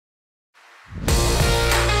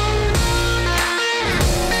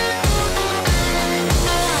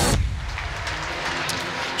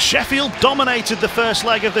Sheffield dominated the first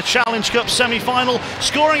leg of the Challenge Cup semi-final,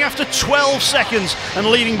 scoring after 12 seconds and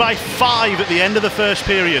leading by 5 at the end of the first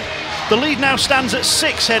period. The lead now stands at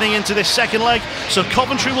 6 heading into this second leg, so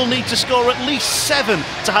Coventry will need to score at least 7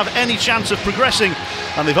 to have any chance of progressing,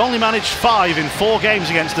 and they've only managed 5 in 4 games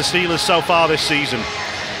against the Steelers so far this season.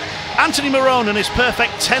 Anthony Marone and his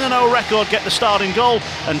perfect 10-0 record get the starting goal,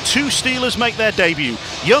 and 2 Steelers make their debut.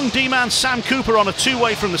 Young D-man Sam Cooper on a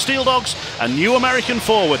two-way from the Steel Dogs, and new American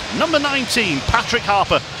forward, number 19, Patrick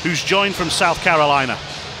Harper, who's joined from South Carolina.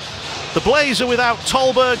 The Blaze are without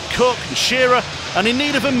Tolberg, Cook and Shearer, and in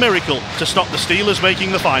need of a miracle to stop the Steelers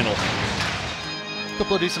making the final. A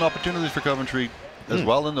couple of decent opportunities for Coventry as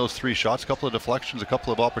well in those 3 shots, a couple of deflections, a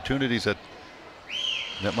couple of opportunities that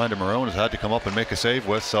netminder Marone has had to come up and make a save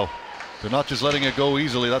with, so they're not just letting it go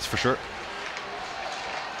easily, that's for sure.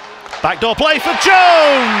 Backdoor play for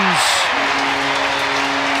Jones!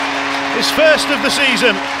 His first of the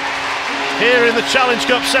season here in the Challenge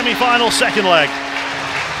Cup semi-final second leg.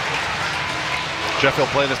 Sheffield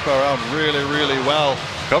play this around really well.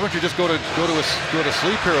 Coventry just go to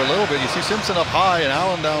sleep here a little bit. You see Simpson up high and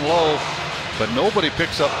Allen down low, but nobody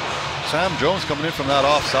picks up Sam Jones coming in from that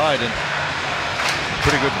offside, and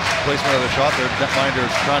pretty good placement of the shot there. Netminder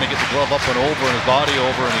trying to get the glove up and over and his body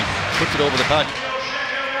over, and he puts it over the patch.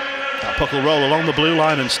 That puck will roll along the blue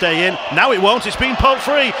line and stay in. Now it won't, it's been poked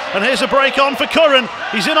free, and here's a break on for Curran.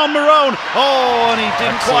 He's in on Marone. Oh, and he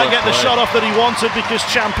didn't quite get the shot off that he wanted because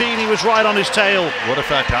Ciampini was right on his tail. What a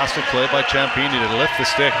fantastic play by Ciampini to lift the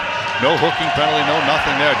stick. No hooking penalty, no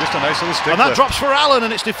nothing there, just a nice little stick. And that drops for Allen, and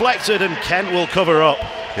it's deflected, and Kent will cover up.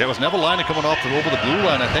 Yeah, it was Neville Liney coming off over the blue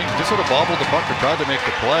line, I think. Just sort of bobbled the puck or tried to make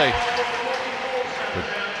the play.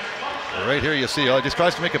 But right here you see, he just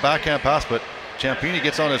tries to make a backhand pass, but Ciampini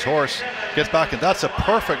gets on his horse, gets back, and that's a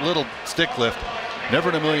perfect little stick lift. Never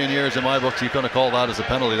in a million years in my books you're going to call that as a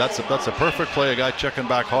penalty. That's a perfect play, a guy checking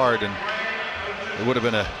back hard, and it would have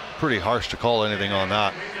been pretty harsh to call anything on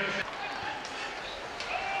that.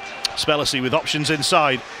 Spellacy with options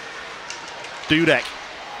inside. Dudek.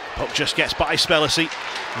 Puck just gets by Spellacy,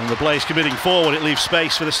 and the Blaze committing forward. It leaves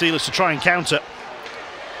space for the Steelers to try and counter.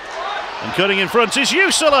 And cutting in front is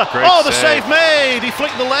Usula. Oh, the save made. He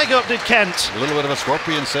flicked the leg up, did Kent. A little bit of a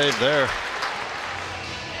scorpion save there.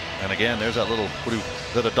 And again, there's that little,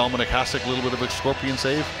 that a Dominic Hasek, little bit of a scorpion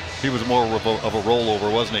save. He was more of a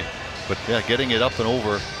rollover, wasn't he? But yeah, getting it up and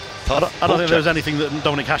over. I don't think there's anything that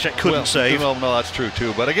Dominic Hasek couldn't save. Well, no, that's true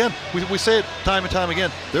too. But again, we say it time and time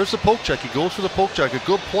again. There's the poke check. He goes for the poke check, a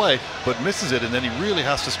good play, but misses it, and then he really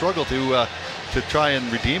has to struggle to try and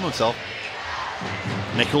redeem himself.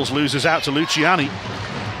 Nichols loses out to Luciani.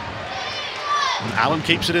 And Allen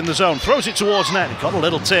keeps it in the zone, throws it towards net. He got a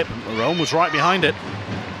little tip. Marone was right behind it.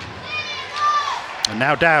 And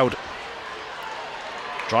now Dowd,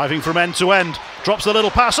 driving from end to end, drops the little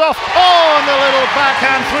pass off. Oh, and the little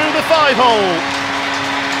backhand through the 5-hole.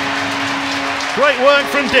 Great work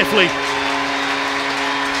from Diffley.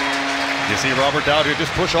 You see Robert Dowd here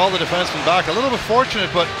just push all the defensemen back. A little bit fortunate,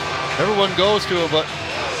 but everyone goes to him. But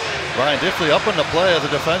Brian Diffley up in the play as a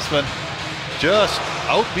defenseman, just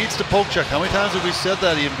outbeats the poke check. How many times have we said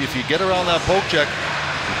that? If you get around that poke check,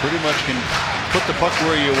 you pretty much can put the puck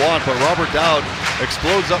where you want. But Robert Dowd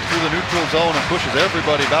explodes up through the neutral zone and pushes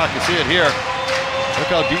everybody back. You see it here. Look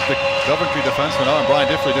how deep the Coventry defensemen are, and Brian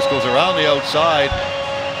Diffley just goes around the outside,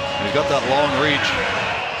 and he's got that long reach.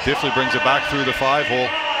 Diffley brings it back through the 5-hole.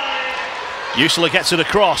 Usula gets it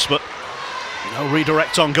across, but no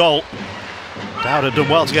redirect on goal. Dowd had done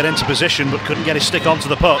well to get into position, but couldn't get his stick onto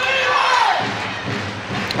the puck.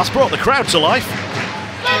 That's brought the crowd to life.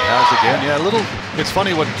 It has again, yeah. It's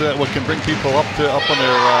funny what can bring people up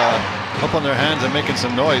on their hands and making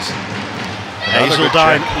some noise.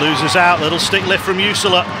 Hazeldine loses out. Little stick lift from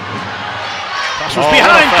Usula. Pass was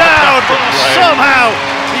behind Dowd, but somehow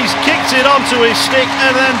he's kicked it onto his stick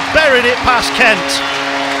and then buried it past Kent.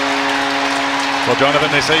 Well,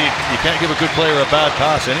 Jonathan, they say you can't give a good player a bad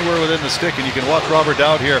pass anywhere within the stick, and you can watch Robert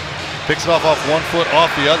Dowd here. Picks it off one foot,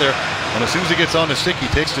 off the other, and as soon as he gets on the stick, he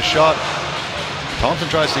takes the shot. Thompson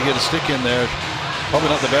tries to get a stick in there. Probably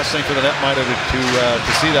not the best thing for the netminder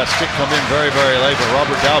to see that stick come in very late, but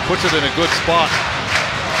Robert Dowd puts it in a good spot.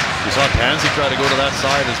 You saw Tansey try to go to that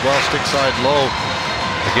side as well, stick side low.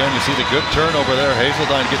 Again, you see the good turnover there.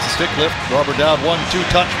 Hazeldine gets a stick lift. Robert Dowd 1-2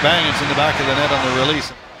 touch, bang, it's in the back of the net on the release.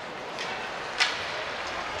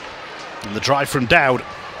 And the drive from Dowd.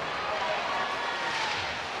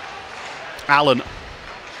 Allen.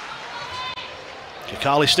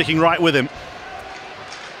 Kakali sticking right with him.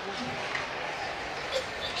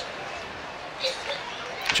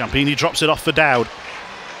 Ciampini drops it off for Dowd.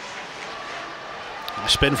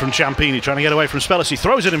 Spin from Ciampini, trying to get away from Spellis. He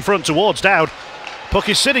throws it in front towards Dowd. Puck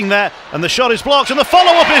is sitting there, and the shot is blocked, and the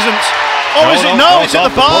follow-up isn't. Oh, is it? No, it's at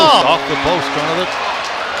the bar. Off the post, Jonathan.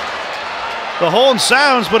 The horn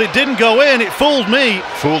sounds, but it didn't go in. It fooled me.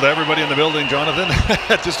 Fooled everybody in the building, Jonathan.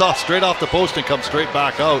 Just straight off the post and comes straight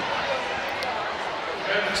back out.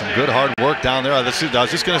 Some good hard work down there. I was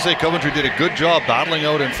just going to say Coventry did a good job battling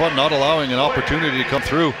out in front, not allowing an opportunity to come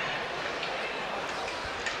through.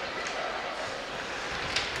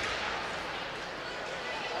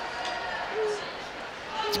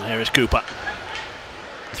 Here is Cooper.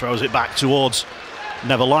 Throws it back towards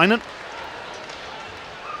Neverlinen.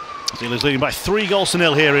 Steelers leading by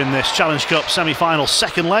 3-0 here in this Challenge Cup semi-final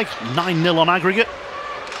second leg. 9-0 on aggregate.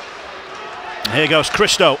 And here goes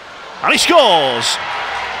Christo. And he scores!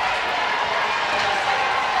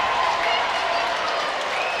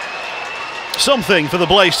 Something for the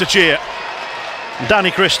Blaze to cheer.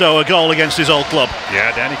 Danny Christo, a goal against his old club.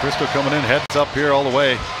 Yeah, Danny Christo coming in, heads up here all the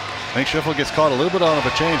way. I think Sheffield gets caught a little bit on of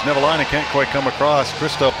a change. Neverlinen can't quite come across.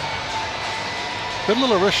 Christo. Good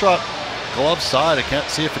little wrist shot. Glove side. I can't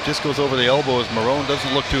see if it just goes over the elbow, as Marone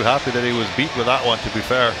doesn't look too happy that he was beat with that one, to be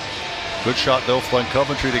fair. Good shot though from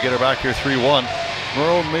Coventry to get her back here 3-1.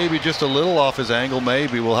 Marone maybe just a little off his angle,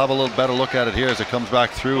 maybe. We'll have a little better look at it here as it comes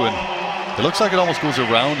back through, and it looks like it almost goes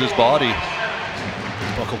around his body.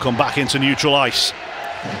 The puck will come back into neutral ice.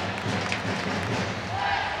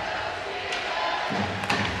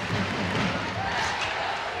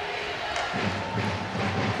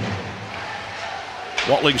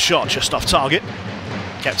 Watling's shot just off target.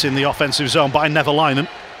 Kept in the offensive zone by Neverlinen.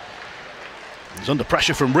 He's under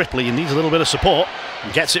pressure from Ripley and needs a little bit of support.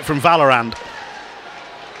 And gets it from Valorand.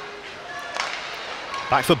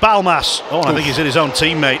 Back for Balmas. Oh, and I think he's hit his own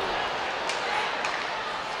teammate.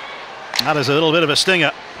 That is a little bit of a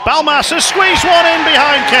stinger. Balmas has squeezed one in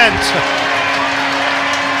behind Kent.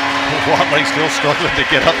 Watling still struggling to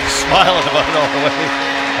get up, smiling about it all the way.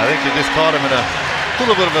 I think they just caught him in a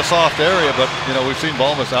little bit of a soft area, but you know, we've seen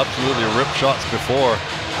Balmas absolutely rip shots before.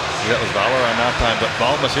 That was Valorand that time, but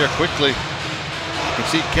Balmas here quickly. You can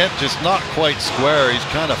see Kent just not quite square. He's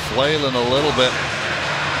kind of flailing a little bit.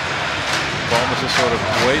 Balmas just sort of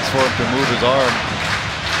waits for him to move his arm.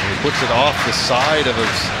 And he puts it off the side of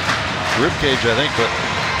his rib cage, I think, but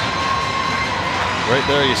right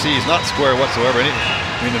there you see he's not square whatsoever. I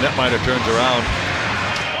mean, the netminder turns around.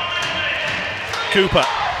 Cooper.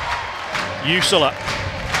 Usula.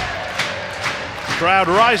 The crowd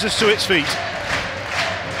rises to its feet.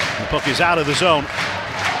 The puck is out of the zone.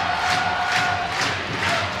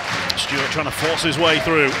 Stewart trying to force his way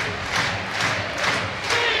through.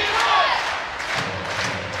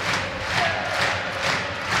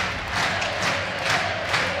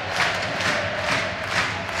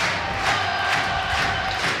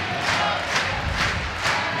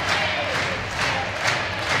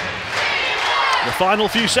 The final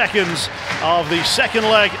few seconds of the second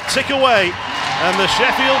leg tick away, and the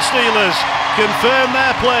Sheffield Steelers confirm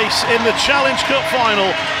their place in the Challenge Cup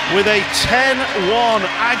final with a 10-1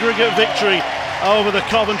 aggregate victory over the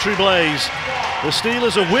Coventry Blaze. The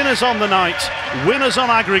Steelers are winners on the night, winners on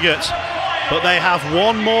aggregate, but they have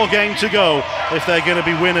one more game to go if they're going to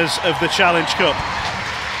be winners of the Challenge Cup.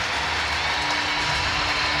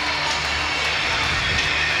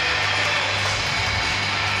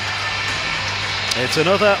 It's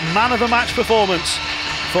another man of the match performance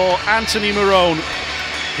for Anthony Marone.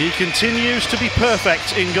 He continues to be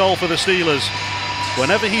perfect in goal for the Steelers.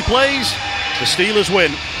 Whenever he plays, the Steelers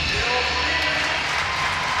win.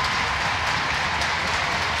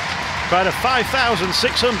 Crowd of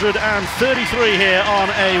 5,633 here on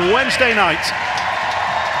a Wednesday night.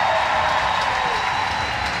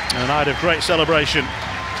 A night of great celebration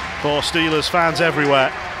for Steelers fans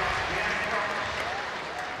everywhere.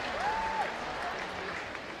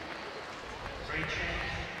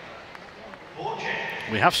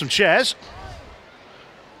 We have some chairs.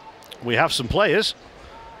 We have some players.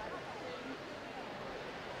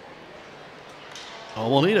 Oh,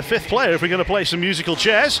 we'll need a fifth player if we're going to play some musical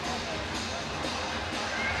chairs.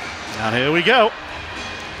 And here we go.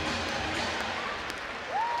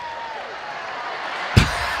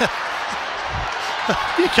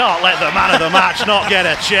 You can't let the man of the match not get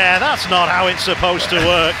a chair. That's not how it's supposed to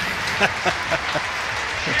work.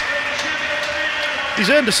 He's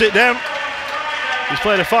earned a sit down. He's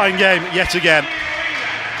played a fine game yet again.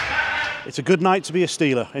 It's a good night to be a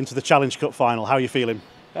Steeler into the Challenge Cup final. How are you feeling?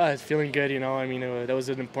 It's feeling good, you know. I mean, that was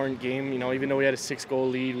an important game. You know, even though we had a 6-goal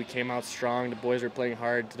lead, we came out strong. The boys were playing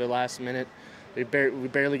hard to the last minute. We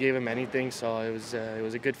barely gave them anything, so it was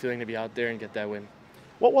a good feeling to be out there and get that win.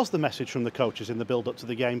 What was the message from the coaches in the build-up to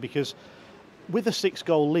the game? Because with a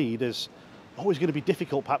 6-goal lead, it's always going to be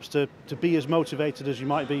difficult perhaps to be as motivated as you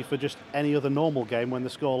might be for just any other normal game when the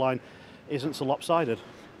scoreline isn't so lopsided.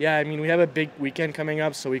 Yeah, I mean, we have a big weekend coming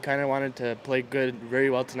up, so we kind of wanted to play very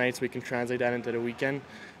well tonight so we can translate that into the weekend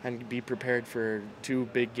and be prepared for 2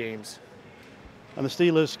 big games. And the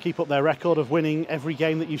Steelers keep up their record of winning every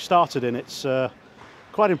game that you've started in. It's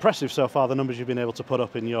quite impressive so far, the numbers you've been able to put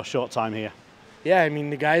up in your short time here. Yeah, I mean,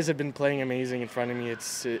 the guys have been playing amazing in front of me.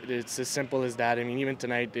 It's as simple as that. I mean, even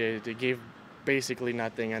tonight they gave basically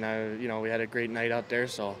nothing, and we had a great night out there,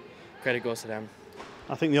 so credit goes to them.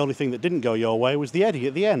 I think the only thing that didn't go your way was the Eddie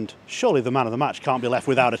at the end. Surely the man of the match can't be left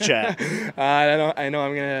without a chair. I know.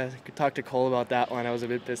 I'm going to talk to Cole about that one. I was a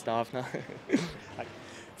bit pissed off now.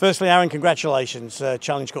 Firstly, Aaron, congratulations,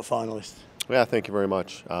 Challenge Cup finalist. Yeah, thank you very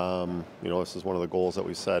much. This is one of the goals that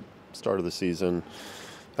we set start of the season.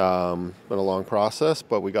 Been a long process,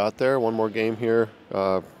 but we got there. One more game here.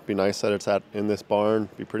 Be nice that it's in this barn.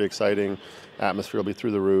 Be pretty exciting. Atmosphere will be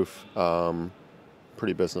through the roof.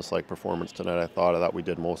 Pretty business-like performance tonight. I thought we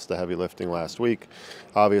did most of the heavy lifting last week,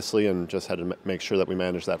 obviously, and just had to make sure that we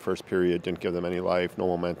managed that first period. Didn't give them any life, no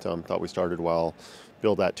momentum. Thought we started well,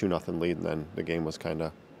 build that 2-0 lead, and then the game was kind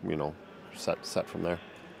of, set from there.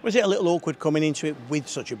 Was it a little awkward coming into it with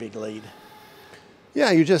such a big lead? Yeah,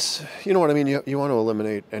 you know what I mean? You want to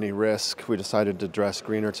eliminate any risk. We decided to dress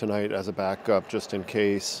Greener tonight as a backup just in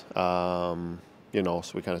case.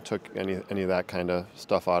 So we kind of took any of that kind of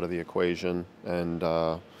stuff out of the equation. And,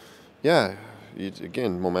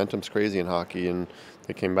 again, momentum's crazy in hockey, and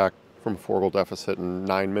they came back from a 4-goal deficit in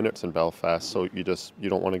 9 minutes in Belfast, so you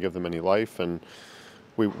don't want to give them any life. And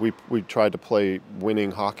we tried to play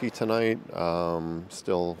winning hockey tonight,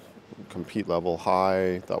 still compete level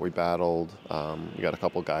high. Thought we battled. We got a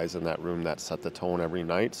couple guys in that room that set the tone every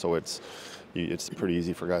night, so it's pretty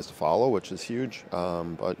easy for guys to follow, which is huge.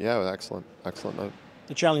 But yeah, it was excellent night.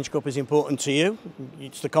 The Challenge Cup is important to you.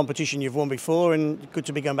 It's the competition you've won before, and good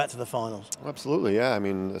to be going back to the finals. Absolutely, yeah. I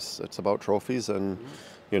mean, it's about trophies, and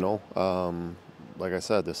like I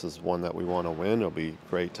said, this is one that we want to win. It'll be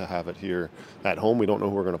great to have it here at home. We don't know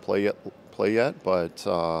who we're going to play yet, but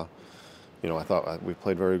I thought we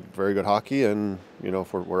played very, very good hockey, and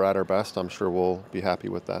if we're at our best, I'm sure we'll be happy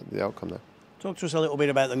with the outcome there. Talk to us a little bit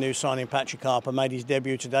about the new signing, Patrick Harper. Made his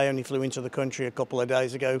debut today, only flew into the country a couple of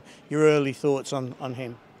days ago. Your early thoughts on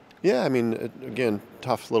him? Yeah, I mean, again,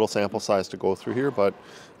 tough little sample size to go through here, but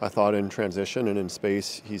I thought in transition and in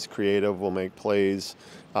space, he's creative, will make plays,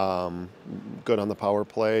 good on the power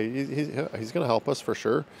play. He's going to help us for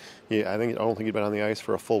sure. I don't think he'd been on the ice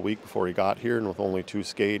for a full week before he got here, and with only 2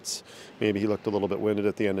 skates, maybe he looked a little bit winded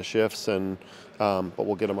at the end of shifts, but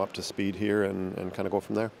we'll get him up to speed here and kind of go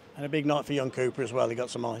from there. And a big night for young Cooper as well. He got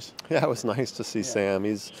some ice. Yeah, it was nice to see Sam.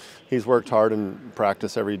 He's worked hard in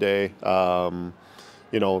practice every day.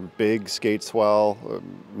 Big, skates well,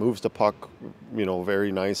 moves the puck,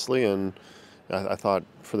 very nicely. And I thought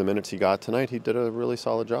for the minutes he got tonight, he did a really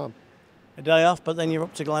solid job. A day off, but then you're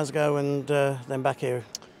up to Glasgow and then back here.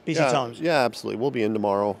 Busy times. Yeah, absolutely. We'll be in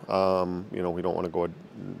tomorrow. We don't want to go a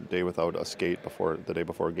day without a skate the day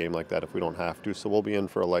before a game like that if we don't have to. So we'll be in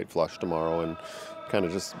for a light flush tomorrow and kind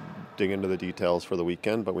of just dig into the details for the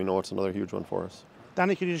weekend. But we know it's another huge one for us.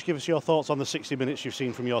 Danny, could you just give us your thoughts on the 60 minutes you've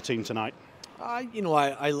seen from your team tonight? I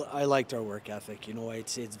liked our work ethic.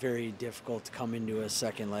 It's very difficult to come into a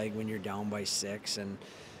second leg when you're down by 6, and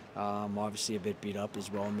obviously a bit beat up as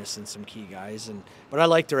well, missing some key guys. But I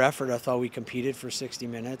liked their effort. I thought we competed for 60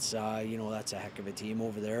 minutes. That's a heck of a team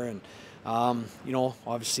over there, and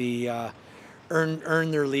obviously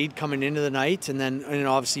earned their lead coming into the night, and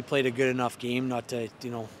obviously played a good enough game not to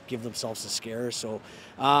give themselves a scare. So,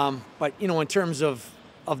 but in terms of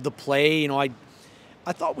the play, I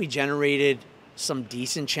thought we generated some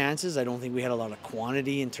decent chances. I don't think we had a lot of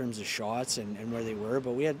quantity in terms of shots and where they were,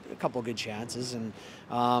 but we had a couple of good chances, and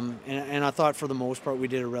I thought for the most part we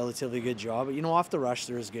did a relatively good job. But off the rush,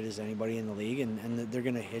 they're as good as anybody in the league, and they're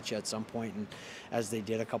going to hit you at some point, and as they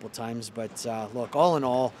did a couple times. But look, all in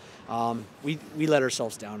all, we let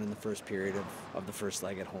ourselves down in the first period of the first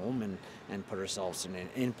leg at home, and put ourselves in an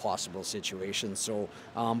impossible situation. So,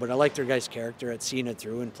 but I liked their guys' character at seeing it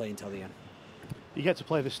through and playing until the end. You get to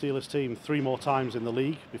play the Steelers team 3 more times in the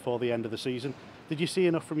league before the end of the season. Did you see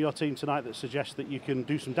enough from your team tonight that suggests that you can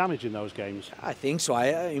do some damage in those games? I think so.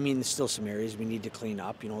 I mean, there's still some areas we need to clean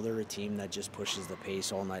up. You know, they're a team that just pushes the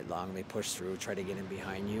pace all night long. They push through, try to get in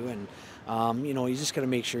behind you, and you know, you just got to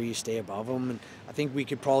make sure you stay above them. And I think we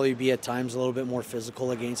could probably be at times a little bit more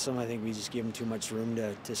physical against them. I think we just give them too much room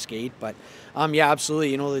to skate. But yeah, absolutely.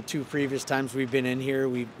 You know, the 2 previous times we've been in here,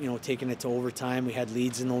 we've taken it to overtime. We had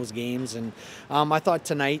leads in those games, and I thought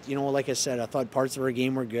tonight, like I said, I thought parts of our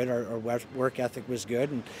game were good. Our work ethic was good,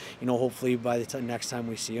 and hopefully by the next time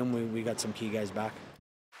we see them, we got some key guys back.